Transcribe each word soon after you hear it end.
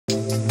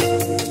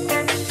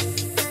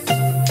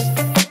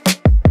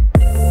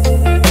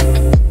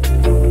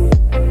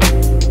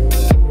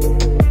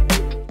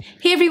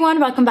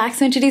everyone, welcome back.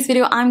 So in today's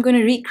video I'm going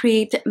to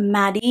recreate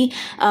Maddy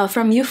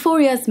from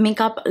Euphoria's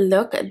makeup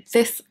look.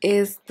 This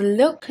is the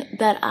look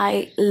that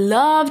I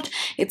loved.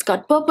 It's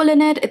got purple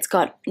in it, it's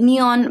got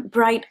neon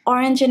bright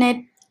orange in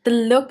it. The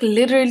look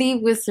literally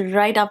was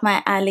right up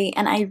my alley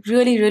and I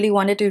really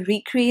wanted to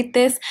recreate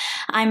this.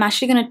 I'm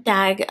actually going to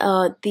tag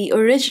the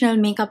original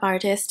makeup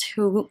artist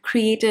who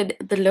created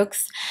the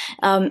looks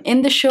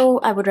in the show.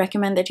 I would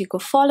recommend that you go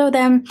follow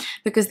them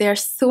because they are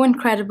so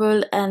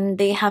incredible and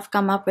they have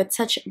come up with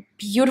such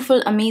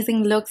beautiful,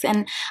 amazing looks.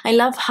 And I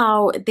love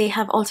how they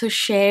have also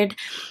shared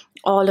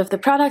all of the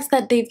products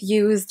that they've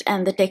used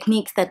and the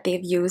techniques that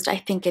they've used. I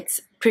think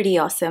it's pretty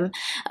awesome.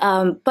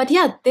 But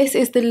yeah, this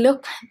is the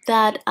look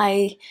that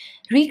I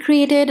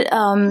recreated.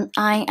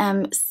 I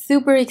am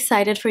super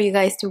excited for you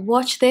guys to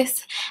watch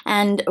this,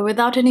 and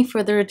without any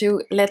further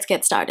ado, let's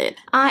get started.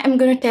 I am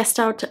going to test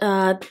out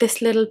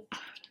this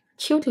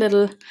cute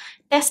little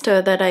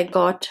tester that I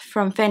got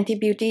from Fenty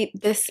Beauty.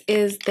 This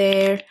is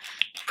their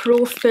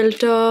Pro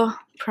Filter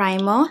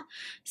Primer.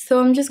 So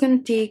I'm just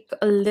going to take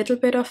a little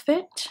bit of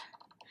it.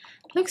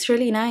 Looks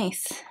really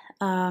nice,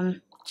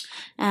 and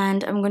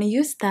I'm going to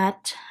use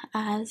that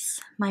as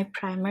my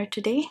primer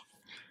today.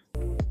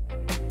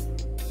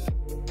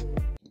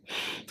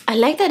 I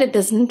like that it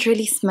doesn't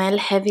really smell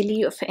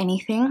heavily of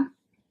anything.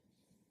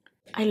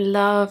 I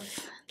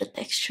love the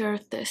texture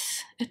of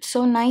this. It's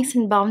so nice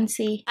and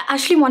bouncy. I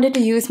actually wanted to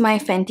use my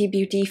Fenty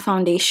Beauty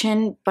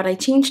foundation, but I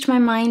changed my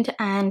mind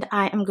and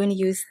I am going to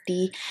use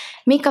the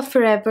Makeup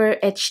Forever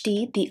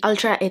HD, the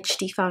Ultra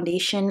HD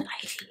foundation.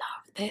 I love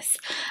this.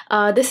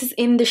 This is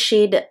in the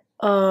shade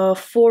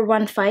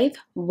 415,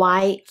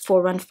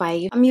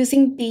 Y415. I'm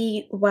using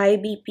the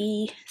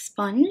YBP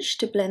sponge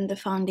to blend the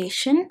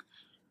foundation.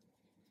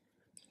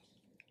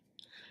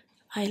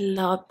 I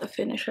love the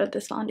finish of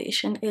this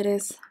foundation. It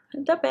is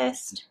the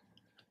best.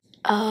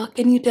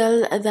 Can you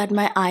tell that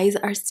my eyes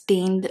are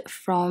stained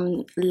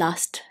from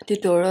last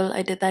tutorial?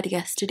 I did that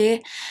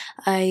yesterday.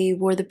 I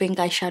wore the pink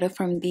eyeshadow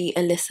from the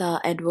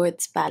Alyssa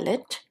Edwards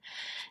palette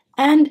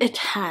and it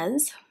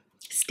has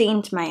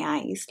stained my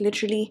eyes.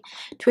 Literally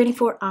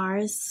 24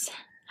 hours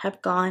have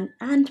gone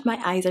and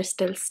my eyes are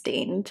still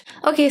stained.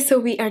 Okay, so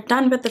we are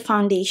done with the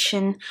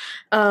foundation.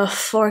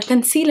 For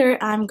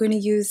concealer, I'm going to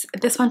use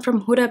this one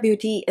from Huda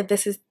Beauty.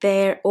 This is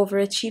their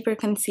Overachiever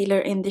concealer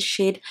in the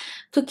shade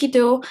Cookie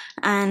Dough,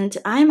 and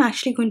I'm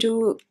actually going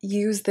to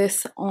use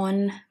this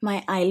on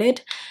my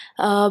eyelid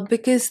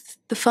because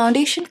the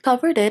foundation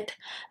covered it,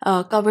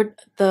 covered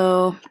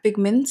the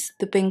pigments,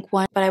 the pink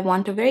one, but I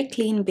want a very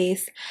clean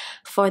base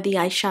for the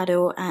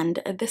eyeshadow,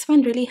 and this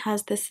one really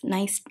has this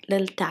nice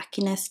little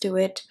tackiness to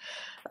it.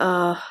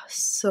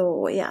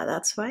 So yeah,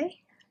 that's why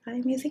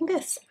I'm using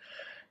this.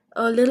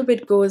 A little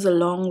bit goes a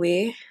long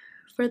way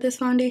for this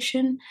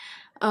foundation,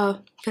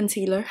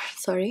 concealer,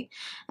 sorry,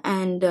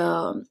 and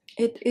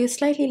it is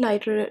slightly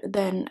lighter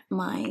than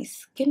my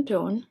skin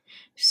tone,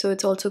 so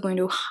it's also going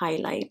to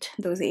highlight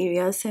those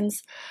areas.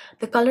 Since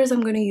the colors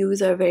I'm going to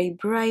use are very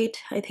bright,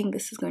 I think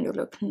this is going to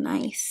look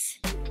nice.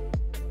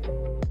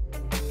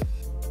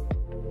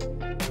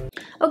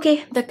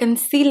 Okay, the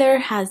concealer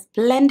has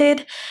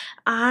blended.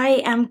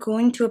 I am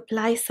going to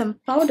apply some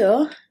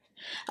powder.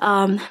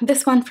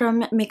 This one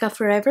from Makeup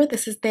Forever.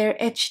 This is their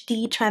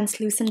HD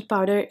translucent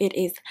powder. It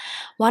is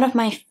one of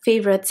my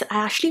favorites.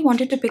 I actually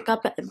wanted to pick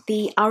up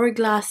the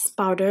Hourglass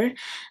powder.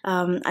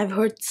 I've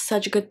heard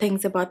such good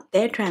things about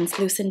their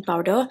translucent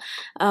powder,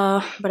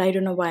 but I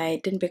don't know why I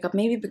didn't pick up.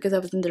 Maybe because I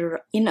was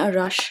in a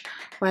rush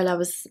while I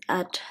was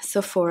at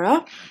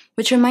Sephora.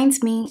 Which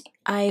reminds me,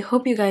 I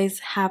hope you guys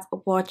have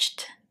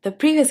watched the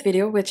previous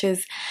video, which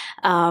is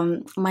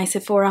my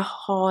Sephora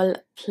haul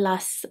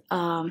plus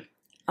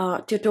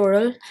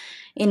tutorial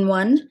in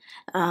one.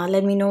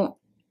 Let me know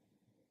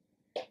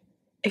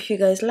if you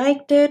guys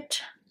liked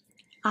it.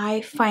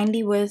 I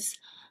finally was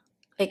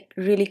like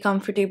really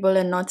comfortable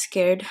and not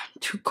scared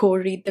to go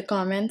read the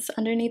comments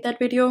underneath that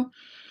video.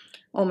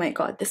 Oh my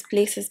god, this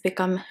place has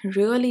become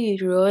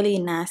really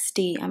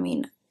nasty. I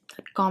mean,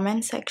 that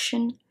comment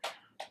section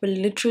will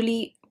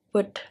literally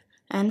put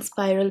and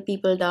spiral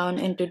people down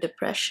into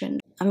depression.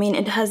 I mean,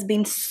 it has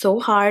been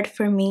so hard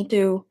for me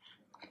to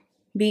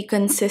be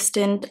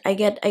consistent. I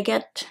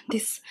get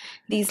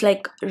these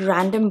like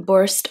random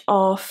burst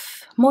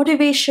of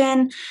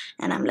motivation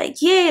and I'm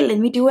like, yay, let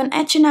me do an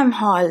H&M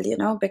haul, you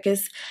know,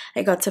 because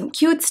I got some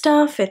cute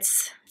stuff.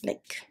 It's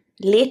like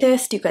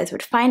latest, you guys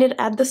would find it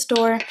at the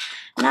store,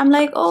 and I'm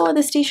like, oh,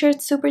 this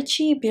t-shirt's super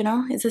cheap, you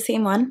know, it's the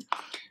same one.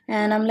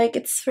 And I'm like,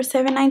 it's for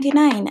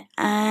 $7.99,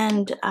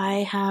 and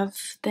I have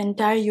the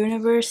entire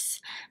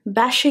universe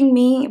bashing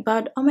me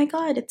about, oh my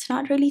god, it's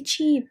not really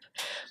cheap.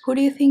 Who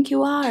do you think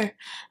you are?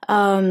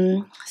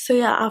 So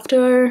yeah,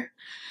 after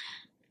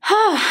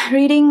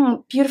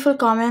reading beautiful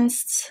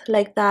comments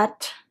like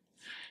that,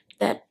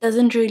 that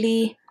doesn't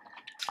really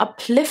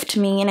uplift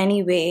me in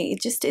any way.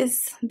 It just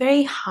is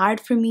very hard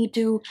for me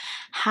to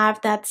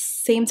have that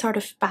same sort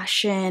of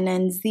passion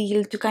and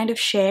zeal to kind of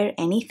share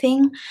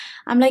anything.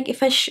 I'm like,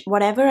 if I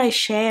whatever I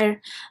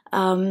share,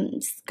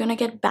 it's gonna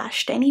get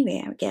bashed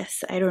anyway, I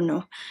guess. I don't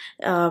know.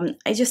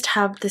 I just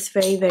have this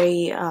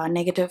very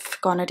negative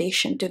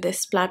connotation to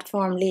this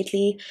platform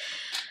lately.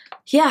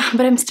 Yeah,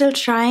 but I'm still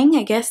trying.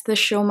 I guess the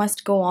show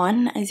must go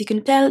on. As you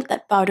can tell,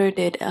 that powder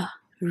did a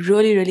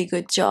really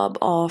good job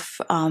of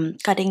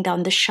cutting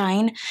down the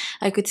shine.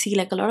 I could see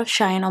like a lot of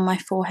shine on my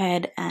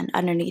forehead and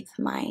underneath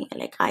my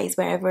like eyes,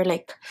 wherever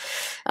like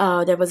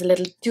there was a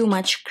little too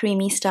much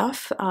creamy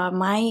stuff.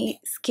 My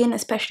skin,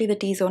 especially the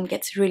T-zone,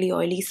 gets really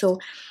oily, so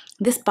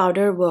this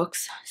powder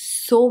works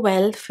so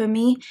well for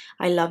me.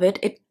 I love it.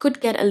 It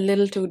could get a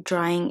little too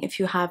drying if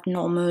you have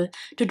normal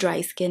to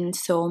dry skin,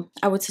 so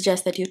I would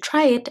suggest that you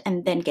try it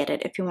and then get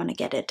it if you want to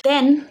get it.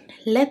 Then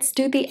let's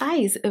do the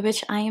eyes,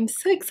 which I am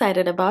so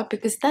excited about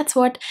because that's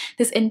what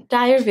this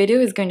entire video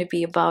is going to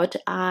be about.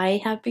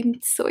 I have been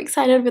so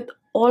excited with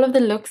all of the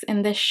looks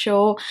in this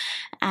show,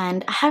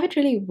 and I haven't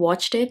really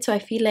watched it, so I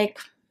feel like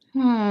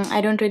I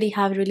don't really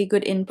have really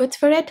good inputs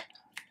for it.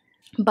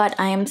 But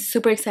I am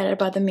super excited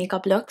about the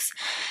makeup looks.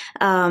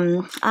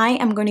 I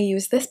am going to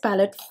use this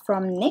palette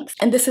from NYX,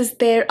 and this is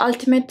their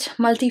Ultimate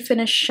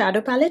Multi-Finish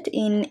Shadow Palette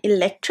in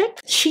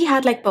Electric. She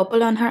had like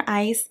purple on her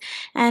eyes,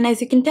 and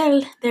as you can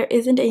tell, there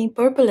isn't any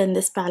purple in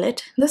this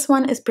palette. This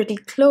one is pretty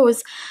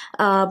close,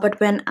 but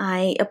when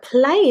I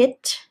apply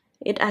it,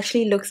 it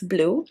actually looks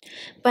blue.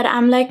 But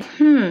I'm like,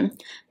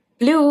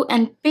 blue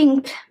and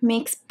pink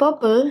makes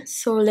purple,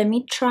 so let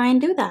me try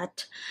and do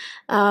that.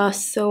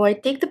 So I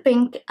take the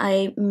pink,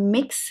 I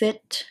mix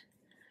it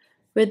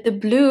with the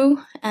blue,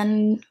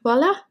 and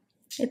voila,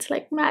 it's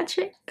like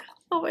magic.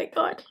 Oh my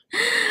god,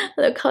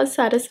 look how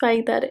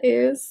satisfying that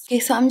is. Okay,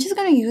 so I'm just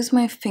gonna use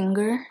my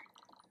finger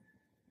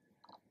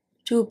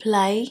to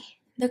apply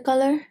the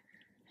color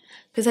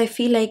because I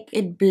feel like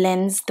it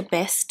blends the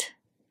best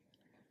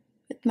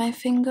with my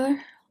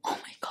finger. Oh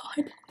my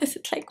god, this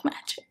is like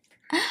magic.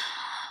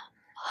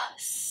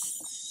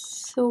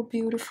 So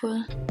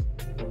beautiful.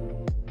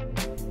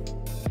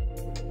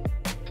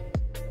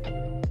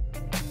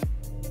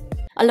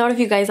 A lot of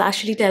you guys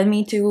actually tell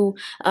me to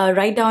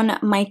write down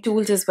my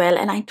tools as well,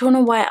 and I don't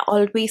know why I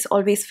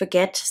always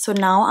forget. So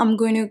now I'm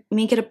going to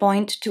make it a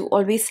point to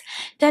always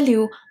tell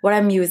you what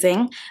I'm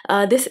using.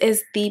 This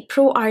is the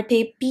Pro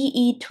Arte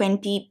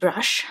PE20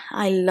 brush.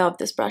 I love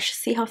this brush.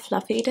 See how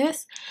fluffy it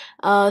is?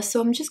 So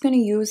I'm just going to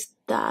use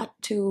that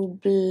to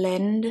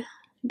blend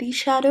the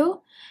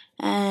shadow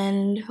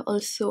and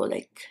also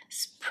like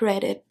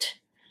spread it.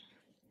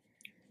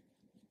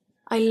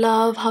 I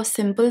love how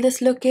simple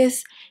this look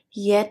is,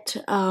 yet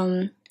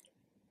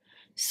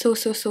so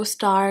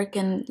stark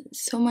and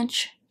so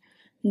much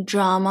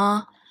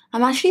drama.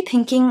 I'm actually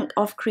thinking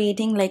of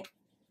creating like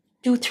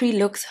 2-3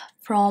 looks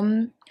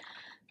from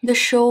the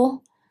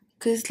show,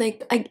 because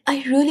like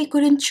I really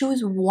couldn't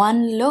choose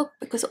one look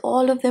because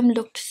all of them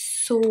looked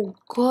so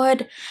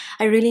good.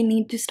 I really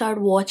need to start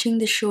watching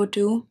the show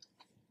too.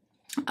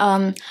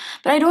 But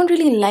I don't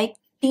really like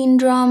teen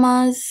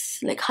dramas,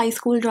 like high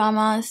school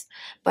dramas,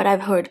 but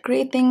I've heard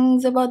great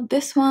things about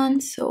this one,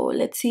 so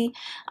let's see.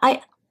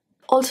 I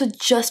also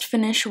just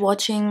finished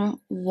watching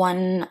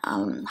one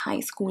high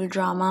school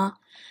drama,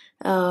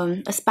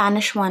 a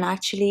Spanish one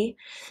actually.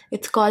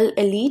 It's called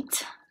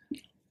Elite.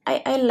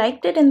 I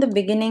liked it in the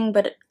beginning,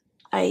 but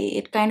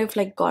it kind of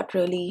like got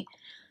really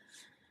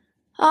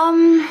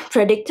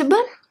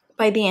predictable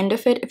by the end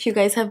of it. If you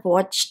guys have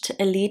watched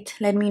Elite,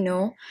 let me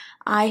know.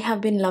 I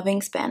have been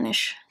loving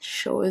Spanish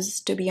shows,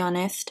 to be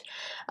honest.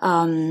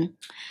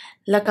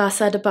 La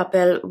Casa de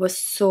Papel was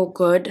so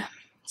good,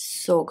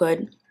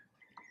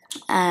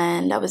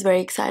 and I was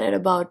very excited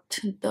about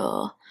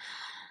the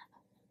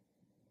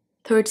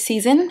 3rd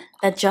season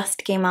that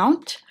just came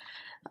out.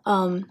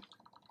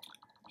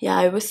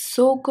 Yeah, it was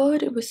so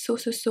good. It was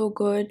so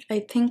good. I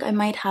think I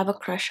might have a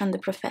crush on the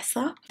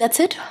professor. That's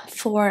it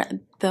for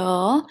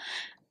the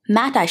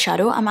matte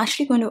eyeshadow. I'm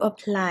actually going to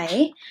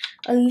apply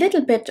a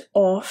little bit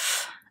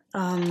of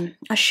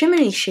a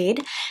shimmery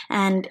shade,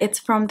 and it's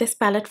from this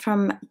palette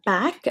from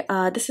BAC.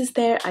 This is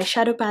their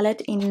eyeshadow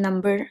palette in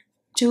number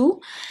 2,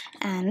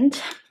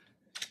 and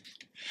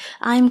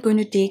I'm going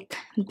to take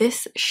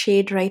this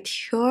shade right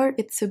here.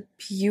 It's a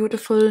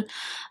beautiful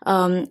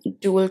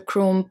dual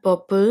chrome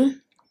purple.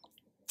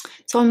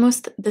 It's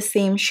almost the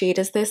same shade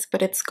as this,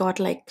 but it's got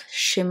like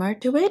shimmer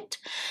to it.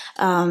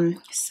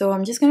 So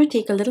I'm just going to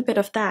take a little bit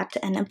of that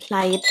and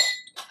apply it.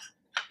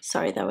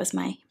 Sorry, that was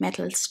my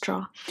metal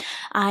straw.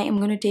 I am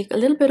going to take a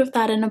little bit of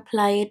that and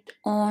apply it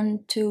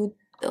onto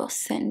the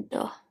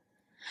center.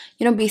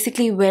 You know,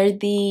 basically where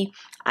the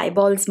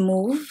eyeballs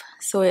move,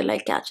 so it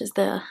like catches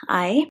the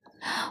eye.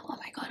 Oh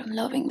my god, I'm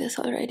loving this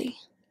already.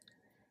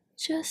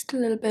 Just a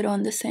little bit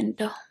on the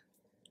center.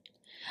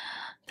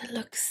 That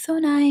looks so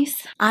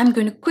nice. I'm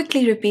going to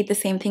quickly repeat the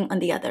same thing on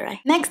the other eye.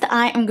 Next,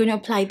 I am going to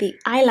apply the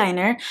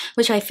eyeliner,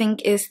 which I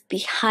think is the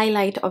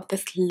highlight of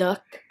this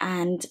look,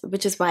 and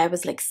which is why I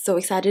was like so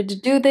excited to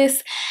do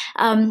this.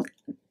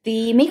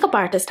 The makeup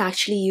artist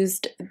actually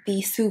used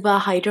the Suva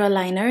Hydra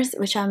liners,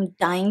 which I'm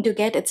dying to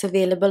get. It's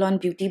available on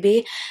Beauty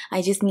Bay.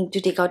 I just need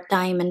to take out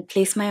time and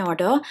place my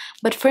order.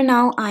 But for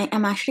now, I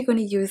am actually going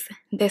to use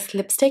this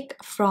lipstick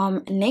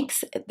from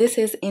NYX. This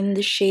is in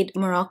the shade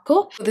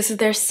Morocco. This is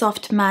their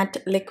soft matte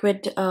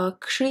liquid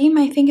cream,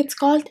 I think it's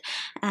called.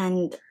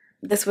 And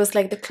this was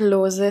like the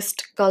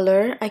closest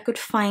color I could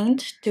find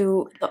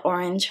to the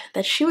orange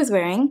that she was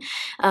wearing.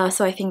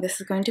 So I think this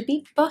is going to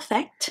be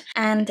perfect.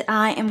 And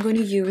I am going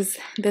to use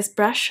this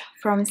brush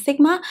from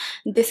Sigma.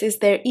 This is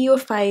their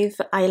EO5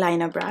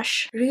 eyeliner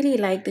brush. Really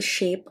like the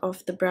shape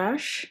of the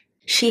brush.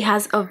 She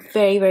has a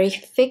very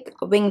thick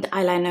winged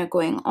eyeliner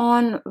going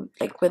on,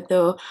 like with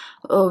the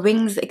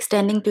wings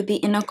extending to the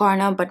inner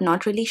corner but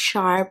not really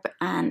sharp,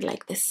 and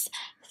like this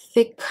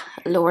thick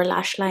lower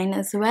lash line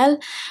as well.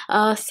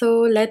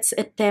 So let's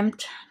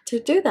attempt to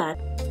do that.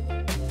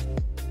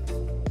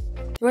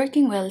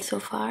 Working well so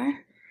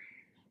far.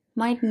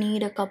 Might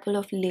need a couple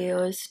of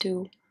layers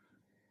to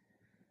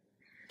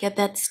get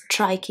that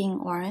striking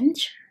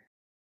orange.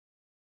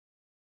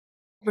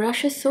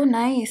 Brush is so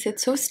nice,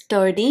 it's so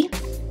sturdy.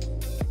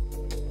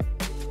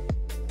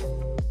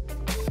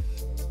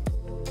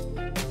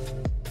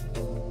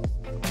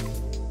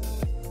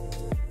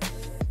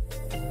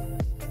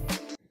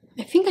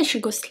 I think I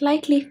should go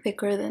slightly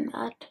thicker than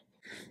that.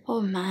 Oh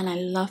man, I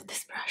love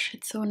this brush.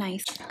 It's so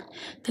nice.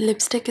 The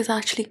lipstick is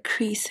actually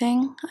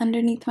creasing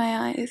underneath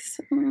my eyes.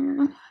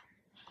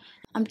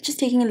 I'm just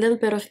taking a little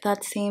bit of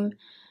that same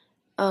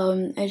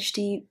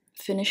HD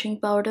finishing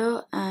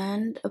powder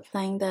and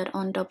applying that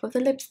on top of the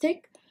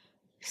lipstick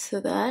so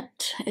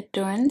that it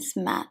turns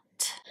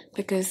matte,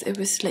 because it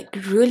was like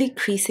really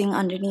creasing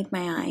underneath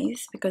my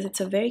eyes because it's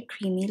a very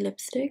creamy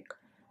lipstick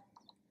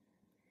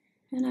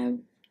and I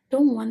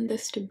don't want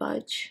this to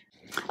budge.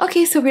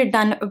 Okay, so we're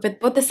done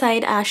with both the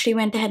side. I actually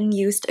went ahead and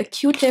used a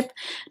Q-tip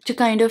to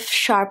kind of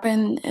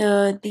sharpen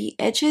the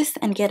edges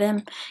and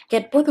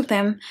get both of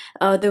them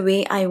the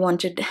way I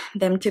wanted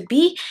them to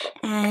be.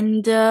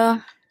 And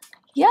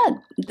yeah,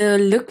 the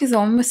look is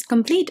almost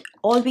complete.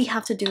 All we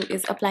have to do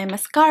is apply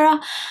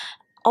mascara.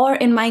 Or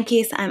in my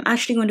case, I'm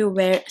actually going to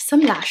wear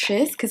some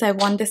lashes because I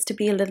want this to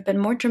be a little bit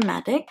more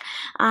dramatic.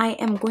 I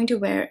am going to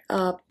wear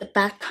the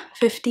Pack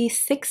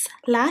 56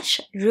 lash.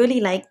 Really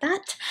like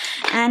that.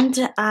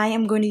 And I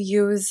am going to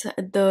use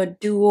the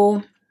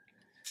Duo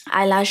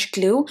eyelash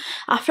glue.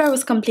 After I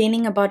was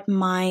complaining about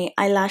my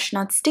eyelash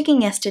not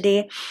sticking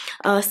yesterday,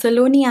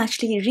 Saloni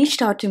actually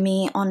reached out to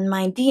me on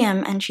my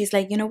DM and she's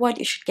like, you know what,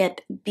 you should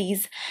get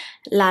these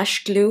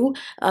lash glue.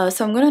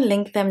 So I'm going to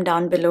link them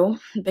down below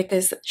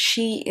because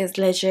she is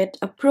legit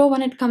a pro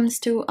when it comes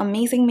to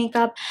amazing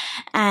makeup,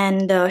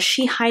 and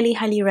she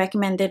highly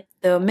recommended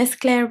the Miss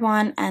Claire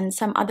one and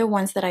some other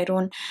ones that I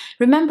don't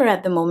remember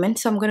at the moment.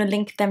 So I'm going to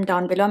link them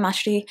down below. I'm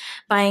actually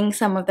buying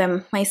some of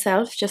them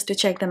myself just to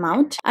check them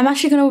out. I'm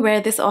actually going to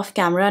wear this off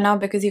camera now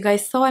because you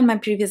guys saw in my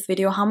previous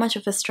video how much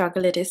of a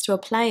struggle it is to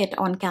apply it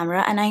on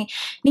camera, and I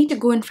need to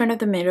go in front of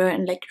the mirror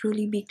and like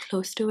really be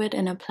close to it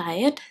and apply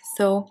it.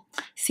 So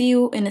see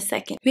you in a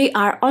second. We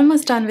are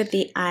almost done with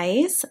the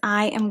eyes.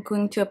 I am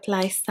going to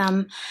apply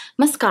some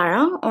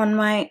mascara on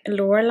my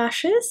lower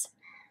lashes.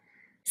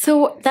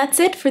 So that's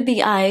it for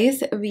the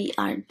eyes. We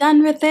are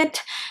done with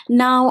it.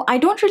 Now, I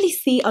don't really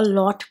see a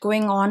lot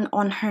going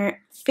on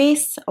her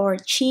face or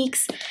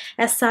cheeks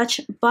as such,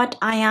 but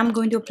I am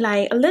going to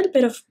apply a little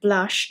bit of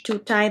blush to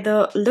tie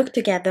the look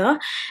together.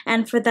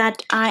 And for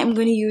that, I am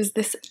going to use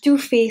this Too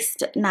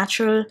Faced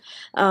Natural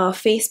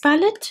Face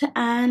Palette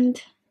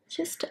and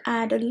just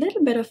add a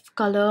little bit of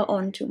color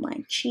onto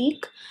my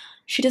cheek.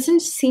 She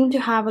doesn't seem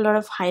to have a lot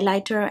of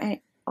highlighter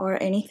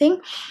or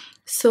anything,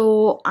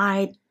 so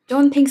I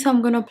don't think so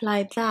I'm going to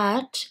apply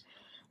that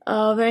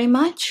very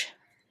much,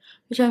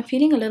 which I'm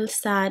feeling a little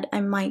sad.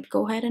 I might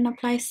go ahead and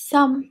apply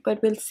some,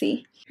 but we'll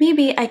see.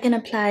 Maybe I can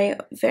apply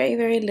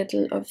very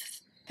little of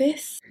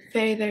this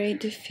very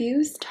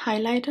diffused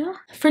highlighter.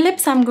 For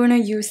lips, I'm going to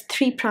use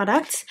 3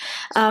 products.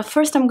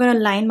 First, I'm going to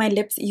line my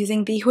lips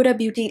using the Huda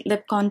Beauty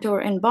Lip Contour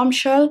in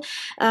Bombshell.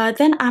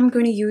 Then I'm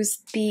going to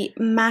use the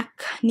MAC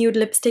Nude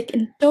Lipstick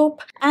in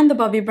Taupe and the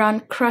Bobbi Brown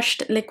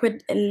Crushed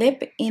Liquid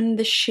Lip in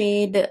the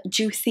shade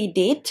Juicy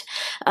Date.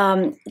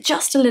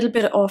 Just a little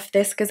bit of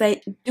this because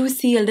I do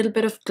see a little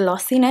bit of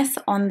glossiness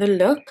on the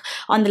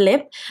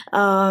lip.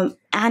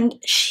 And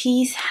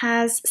she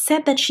has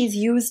said that she's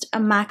used a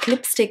MAC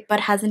lipstick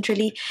but hasn't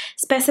really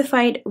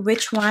specified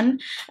which one,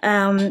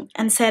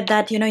 and said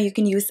that, you know, you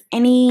can use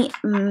any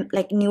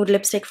like nude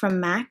lipstick from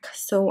MAC.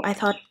 So I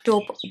thought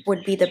Taupe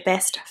would be the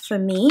best for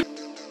me.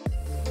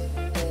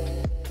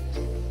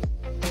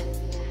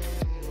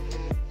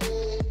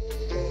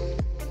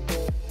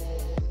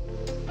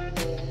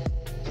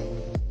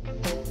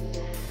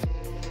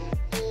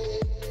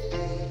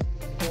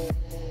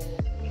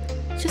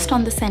 Just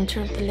on the center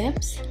of the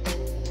lips.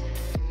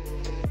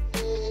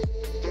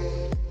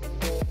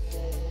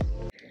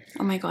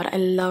 my god, I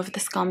love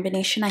this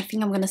combination. I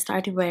think I'm gonna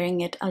start wearing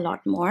it a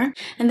lot more.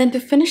 And then to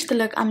finish the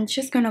look, I'm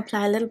just gonna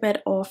apply a little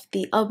bit of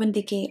the Urban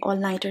Decay All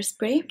Nighter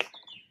Spray.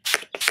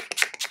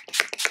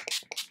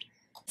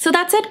 So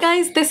that's it,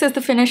 guys. This is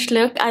the finished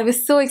look. I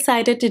was so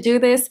excited to do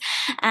this,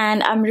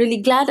 and I'm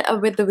really glad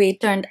with the way it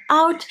turned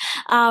out.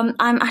 I'm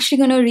actually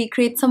going to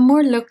recreate some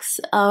more looks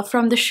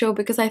from the show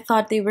because I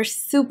thought they were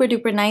super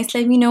duper nice.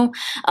 Let me know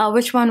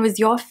which one was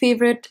your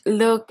favorite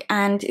look,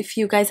 and if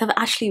you guys have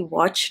actually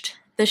watched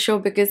the show,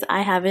 because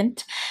I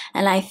haven't,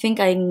 and I think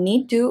I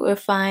need to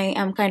if I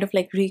am kind of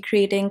like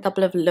recreating a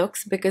couple of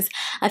looks, because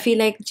I feel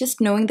like just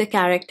knowing the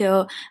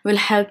character will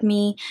help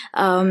me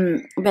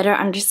better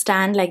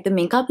understand like the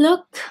makeup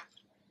look.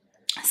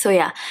 So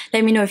yeah,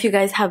 let me know if you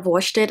guys have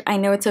watched it. I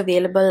know it's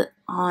available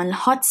on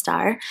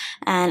Hotstar,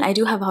 and I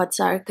do have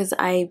Hotstar because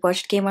I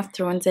watched Game of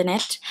Thrones in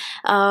it.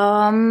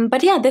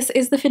 But yeah, this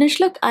is the finished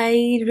look.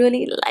 I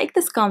really like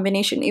this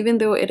combination, even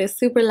though it is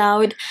super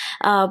loud.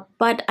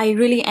 But I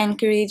really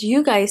encourage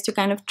you guys to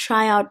kind of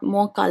try out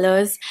more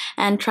colors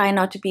and try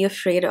not to be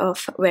afraid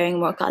of wearing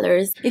more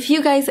colors. If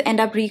you guys end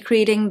up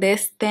recreating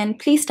this, then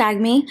please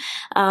tag me.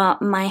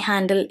 My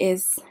handle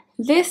is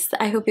this.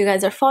 I hope you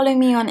guys are following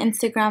me on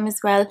Instagram as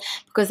well,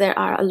 because there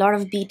are a lot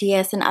of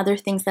BTS and other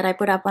things that I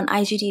put up on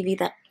IGTV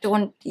that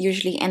don't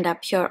usually end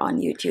up here on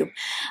YouTube.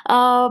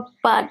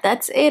 But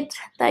that's it.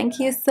 Thank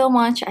you so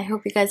much. I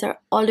hope you guys are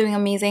all doing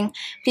amazing.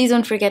 Please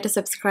don't forget to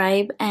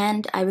subscribe,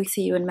 and I will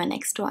see you in my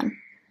next one.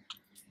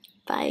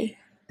 Bye.